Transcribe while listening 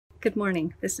Good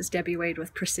morning. This is Debbie Wade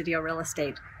with Presidio Real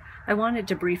Estate. I wanted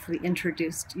to briefly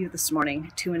introduce you this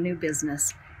morning to a new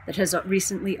business that has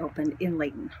recently opened in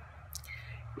Clayton.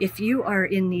 If you are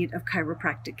in need of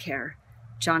chiropractic care,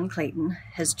 John Clayton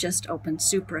has just opened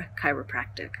Supra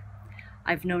Chiropractic.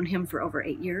 I've known him for over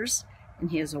 8 years, and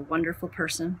he is a wonderful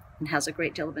person and has a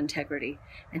great deal of integrity,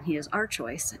 and he is our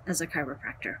choice as a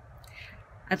chiropractor.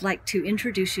 I'd like to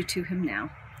introduce you to him now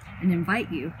and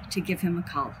invite you to give him a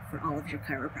call for all of your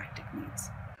chiropractic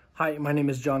needs. Hi, my name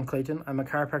is John Clayton. I'm a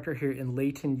chiropractor here in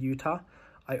Layton, Utah.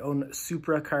 I own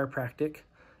Supra Chiropractic,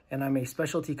 and I'm a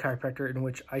specialty chiropractor in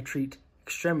which I treat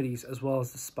extremities as well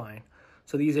as the spine.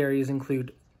 So these areas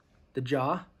include the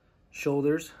jaw,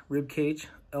 shoulders, rib cage,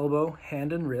 elbow,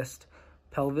 hand and wrist,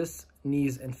 pelvis,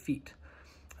 knees, and feet.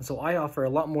 And so I offer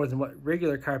a lot more than what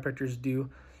regular chiropractors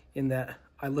do in that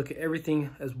I look at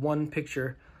everything as one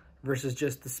picture versus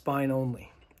just the spine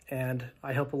only. And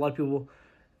I help a lot of people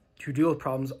to deal with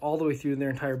problems all the way through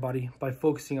their entire body by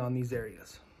focusing on these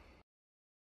areas.